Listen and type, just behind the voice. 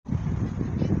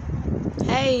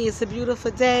Hey, it's a beautiful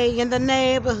day in the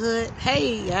neighborhood.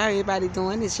 Hey, how everybody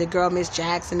doing? It's your girl, Miss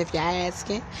Jackson, if you're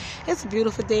asking. It's a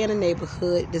beautiful day in the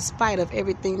neighborhood, despite of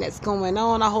everything that's going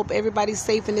on. I hope everybody's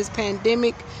safe in this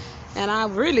pandemic. And I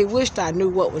really wished I knew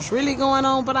what was really going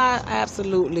on, but I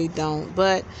absolutely don't.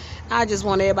 But I just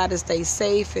want everybody to stay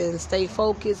safe and stay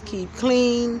focused, keep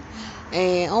clean.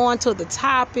 And on to the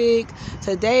topic.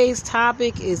 Today's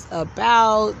topic is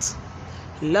about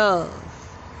love.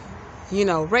 You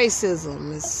know,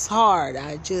 racism is hard.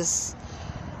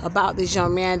 About this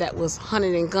young man that was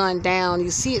hunted and gunned down.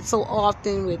 You see it so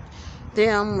often with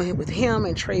him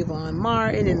and Trayvon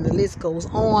Martin, and the list goes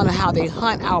on how they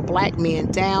hunt our black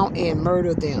men down and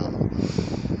murder them.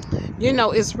 You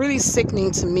know, it's really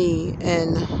sickening to me,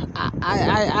 and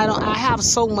I have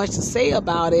so much to say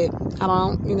about it. I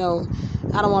don't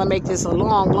want to make this a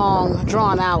long,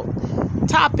 drawn out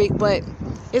topic, but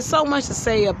it's so much to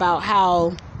say about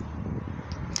how,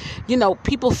 you know,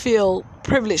 people feel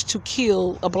privileged to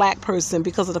kill a black person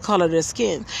because of the color of their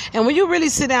skin. And when you really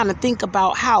sit down and think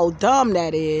about how dumb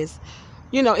that is,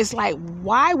 you know, it's like,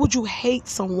 why would you hate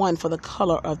someone for the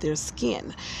color of their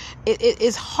skin?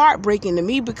 It's heartbreaking to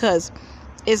me, because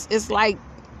it's like,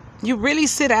 you really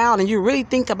sit down and you really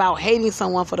think about hating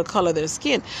someone for the color of their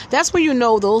skin. That's when you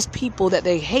know those people that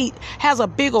they hate has a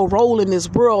bigger role in this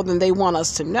world than they want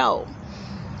us to know.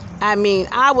 I mean,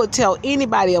 I would tell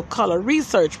anybody of color,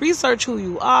 research who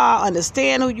you are,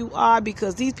 understand who you are,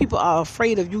 because these people are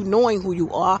afraid of you knowing who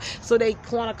you are. So they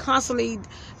want to constantly,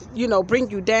 you know, bring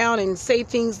you down and say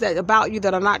things that about you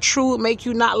that are not true, make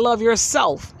you not love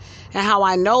yourself. And how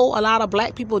I know a lot of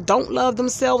black people don't love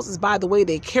themselves is by the way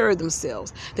they carry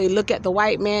themselves. They look at the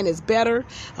white man as better.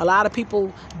 A lot of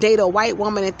people date a white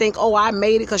woman and think, oh, I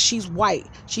made it because she's white.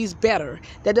 She's better.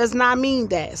 That does not mean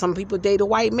that. Some people date a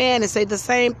white man and say the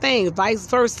same thing, vice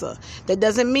versa. That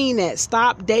doesn't mean that.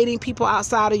 Stop dating people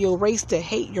outside of your race to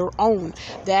hate your own.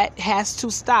 That has to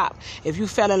stop. If you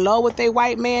fell in love with a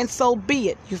white man, so be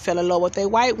it. You fell in love with a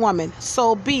white woman,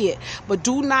 so be it. But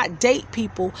do not date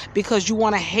people because you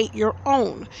want to hate your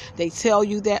own. They tell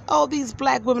you that, oh, these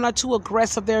black women are too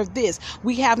aggressive, they're this.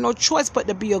 We have no choice but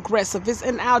to be aggressive. It's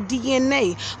in our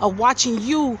DNA of watching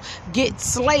you get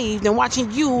slaved and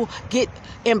watching you get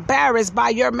embarrassed by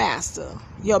your master.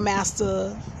 Your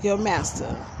master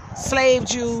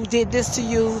slaved you, did this to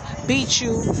you, beat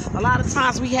you. A lot of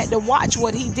times we had to watch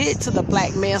what he did to the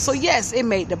black man. So yes, it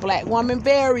made the black woman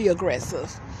very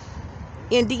aggressive.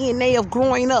 In DNA of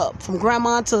growing up, from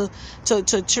grandma to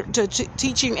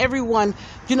teaching everyone,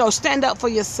 you know, stand up for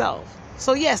yourself.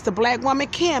 So yes, the black woman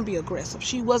can be aggressive.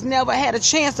 She never had a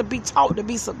chance to be taught to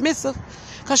be submissive,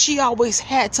 because she always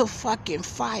had to fucking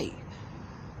fight.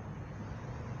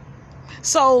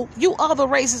 So you other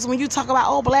races, when you talk about,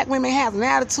 oh, black women have an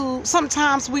attitude,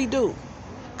 sometimes we do,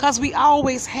 because we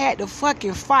always had to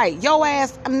fucking fight. Your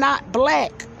ass not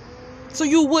black, so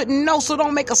you wouldn't know. So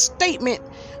don't make a statement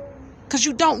because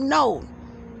you don't know.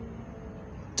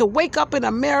 To wake up in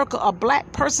America, a black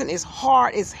person is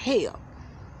hard as hell.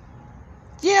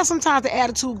 Yeah, sometimes the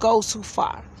attitude goes too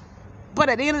far. But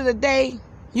at the end of the day,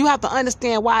 you have to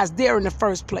understand why it's there in the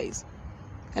first place.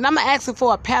 And I'm not asking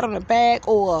for a pat on the back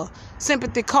or a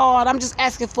sympathy card. I'm just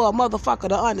asking for a motherfucker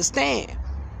to understand.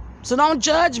 So don't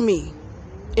judge me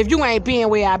if you ain't being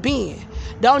where I been.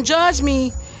 Don't judge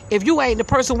me if you ain't the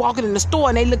person walking in the store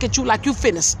and they look at you like you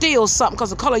finna steal something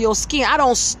because of the color of your skin. I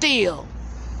don't steal.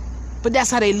 But that's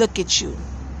how they look at you.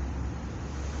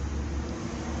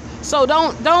 So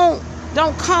don't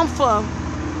come for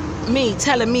me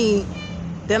telling me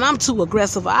that I'm too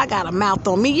aggressive or I got a mouth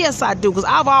on me. Yes, I do, because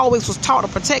I've always was taught to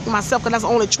protect myself, because that's the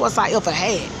only choice I ever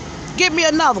had. Give me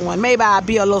another one. Maybe I'll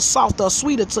be a little softer or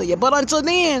sweeter to you. But until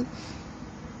then,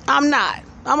 I'm not.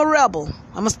 I'm a rebel.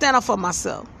 I'm going to stand up for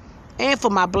myself and for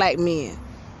my black men.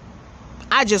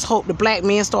 I just hope the black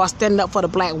men start standing up for the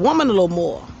black woman a little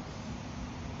more.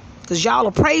 Because y'all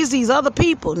will praise these other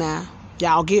people now.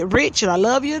 Y'all get rich, and I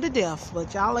love you to death.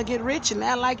 But y'all will get rich and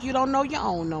act like you don't know your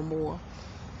own no more.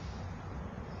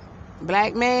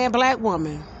 Black man, black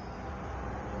woman.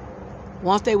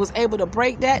 Once they was able to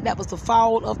break that, that was the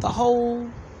fall of the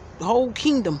whole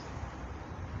kingdom.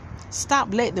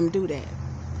 Stop letting them do that.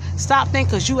 Stop thinking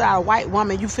because you are a white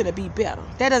woman, you finna be better.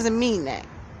 That doesn't mean that.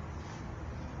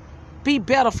 Be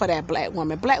better for that black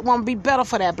woman. Black woman, be better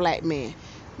for that black man.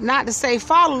 Not to say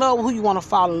fall in love with who you want to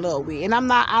fall in love with. And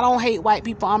I don't hate white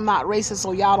people. I'm not racist,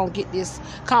 so y'all don't get this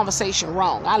conversation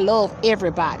wrong. I love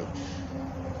everybody.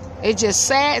 It just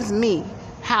saddens me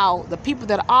how the people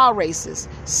that are racist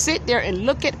sit there and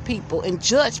look at people and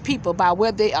judge people by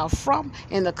where they are from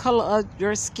and the color of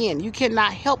your skin. You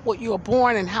cannot help what you are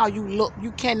born and how you look.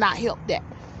 You cannot help that.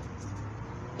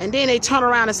 And then they turn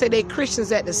around and say they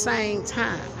Christians at the same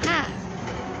time. How?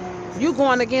 You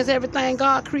going against everything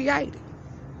God created.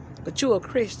 But you a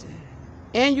Christian.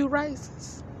 And you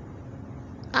racist.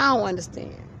 I don't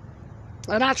understand.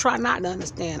 And I try not to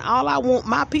understand. All I want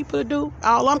my people to do,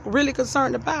 all I'm really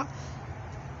concerned about,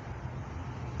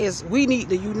 is we need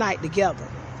to unite together.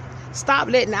 Stop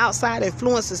letting outside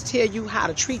influences tell you how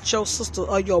to treat your sister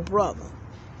or your brother.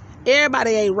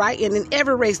 Everybody ain't right, and in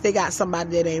every race they got somebody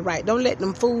that ain't right. Don't let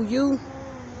them fool you.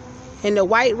 In the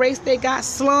white race they got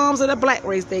slums, in the black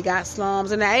race they got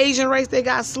slums, in the Asian race they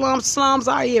got slums. Slums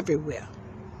are everywhere.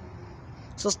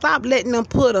 So stop letting them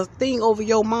put a thing over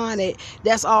your mind that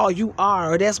that's all you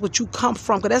are, or that's what you come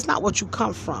from, because that's not what you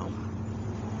come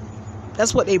from.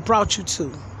 That's what they brought you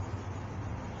to.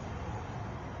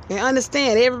 And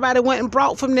understand, everybody went and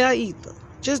brought from there either.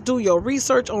 Just do your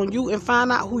research on you and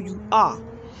find out who you are.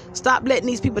 Stop letting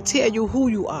these people tell you who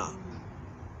you are.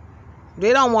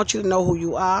 They don't want you to know who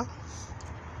you are.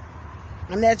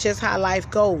 And that's just how life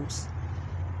goes.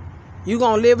 You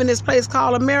gonna live in this place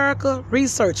called America?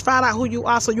 Research. Find out who you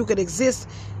are so you can exist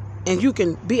and you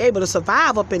can be able to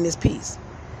survive up in this piece.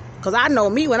 Because I know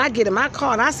me, when I get in my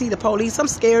car and I see the police, I'm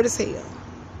scared as hell.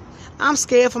 I'm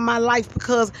scared for my life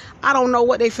because I don't know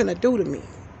what they finna do to me.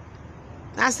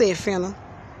 I said finna.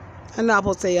 I'm not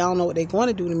supposed to say I don't know what they're going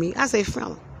to do to me. I say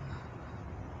finna.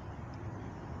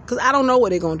 Because I don't know what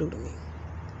they're going to do to me.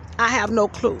 I have no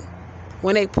clue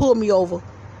when they pull me over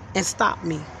and stop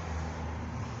me.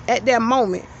 At that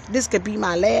moment, this could be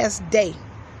my last day.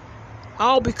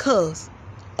 All because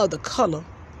of the color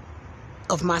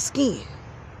of my skin.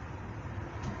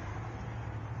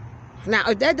 Now,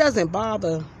 if that doesn't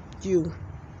bother you,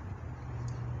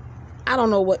 I don't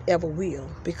know what ever will.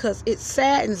 Because it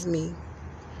saddens me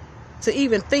to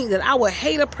even think that I would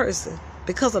hate a person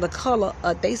because of the color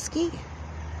of their skin.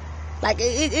 Like,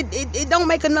 it don't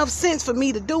make enough sense for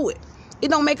me to do it. It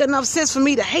don't make enough sense for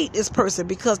me to hate this person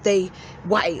because they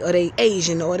white or they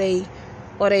Asian or they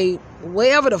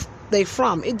wherever they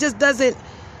from. It just doesn't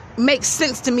make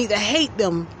sense to me to hate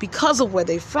them because of where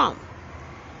they from.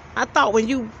 I thought when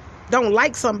you don't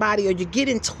like somebody or you get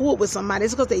into it with somebody,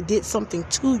 it's because they did something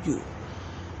to you,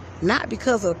 not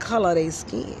because of the color of their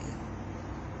skin.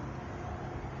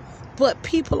 But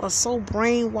people are so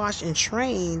brainwashed and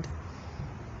trained.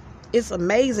 It's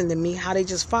amazing to me how they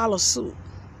just follow suit.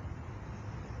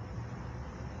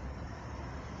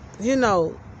 You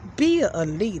know, be a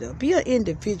leader. Be an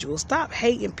individual. Stop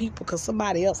hating people because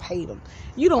somebody else hate them.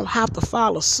 You don't have to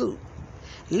follow suit.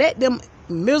 Let them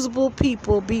miserable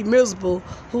people be miserable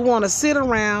who want to sit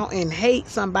around and hate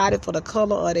somebody for the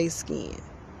color of their skin.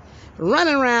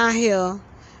 Running around here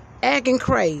acting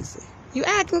crazy. You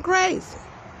acting crazy.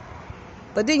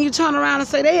 But then you turn around and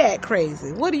say they act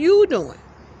crazy. What are you doing?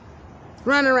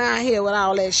 Running around here with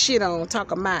all that shit on,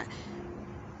 talking about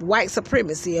white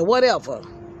supremacy or whatever.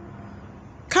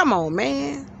 Come on,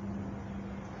 man.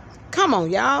 Come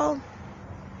on, y'all.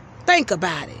 Think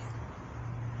about it.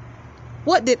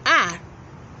 What did I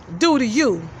do to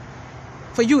you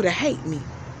for you to hate me?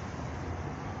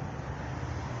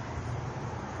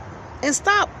 And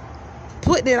stop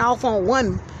putting it off on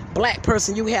one black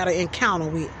person you had an encounter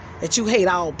with, that you hate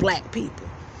all black people.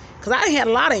 Because I had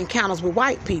a lot of encounters with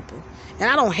white people, and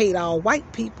I don't hate all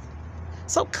white people.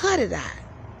 So cut it out.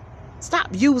 Stop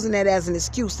using that as an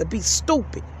excuse to be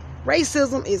stupid.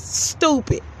 Racism is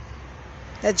stupid.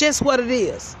 That's just what it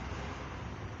is.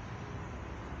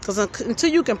 Because until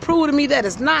you can prove to me that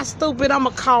it's not stupid, I'm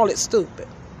going to call it stupid.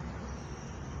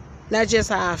 That's just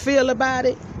how I feel about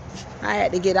it. I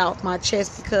had to get off my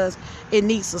chest because it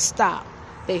needs to stop.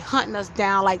 They hunting us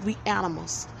down like we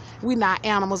animals. We not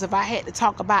animals. If I had to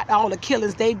talk about all the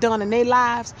killings they done in their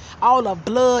lives, all the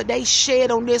blood they shed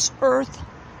on this earth,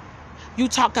 you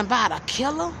talking about a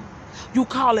killer? You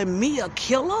calling me a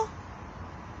killer?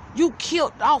 You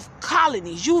killed off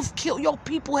colonies. You've killed, your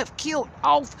people have killed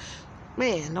off.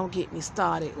 Man, don't get me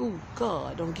started. Oh,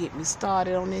 God, don't get me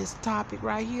started on this topic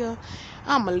right here.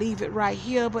 I'm going to leave it right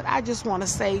here, but I just want to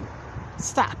say,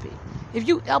 stop it. If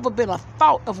you ever been a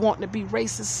thought of wanting to be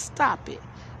racist, stop it.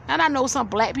 And I know some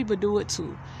black people do it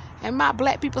too. And my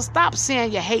black people, stop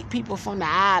saying you hate people from the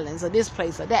islands or this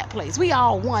place or that place. We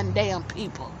all one damn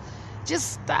people.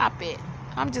 Just stop it.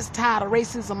 I'm just tired of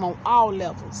racism on all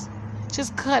levels.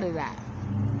 Just cut it out.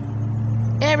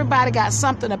 Everybody got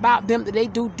something about them that they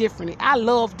do differently. I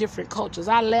love different cultures.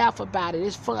 I laugh about it.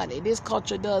 It's funny. This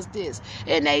culture does this.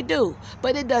 And they do.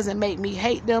 But it doesn't make me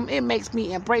hate them. It makes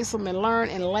me embrace them and learn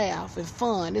and laugh and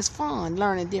fun. It's fun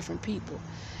learning different people.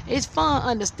 It's fun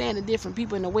understanding different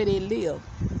people and the way they live.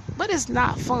 But it's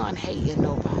not fun hating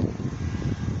nobody.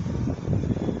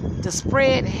 to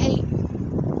spread hate.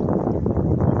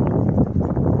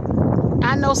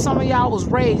 I know some of y'all was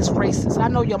raised racist. I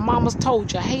know your mamas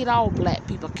told you, hate all black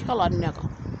people, kill a nigga.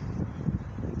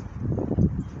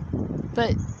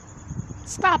 But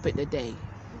stop it today.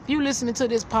 If you listening to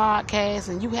this podcast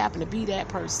and you happen to be that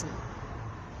person,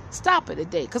 stop it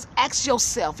today. Because ask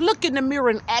yourself, look in the mirror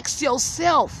and ask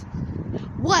yourself,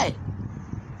 what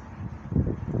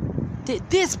did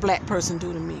this black person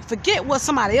do to me? Forget what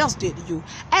somebody else did to you.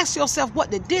 Ask yourself, what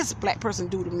did this black person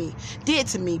do to me, did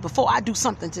to me, before I do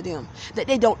something to them that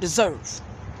they don't deserve?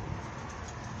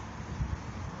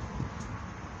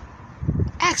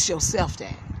 Ask yourself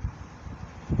that.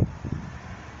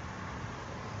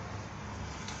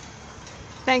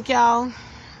 Thank y'all.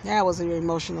 That was an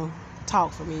emotional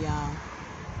talk for me, y'all.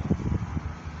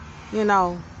 You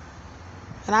know,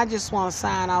 and I just want to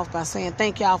sign off by saying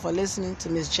thank y'all for listening to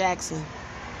Miss Jackson,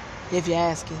 if you're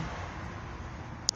asking.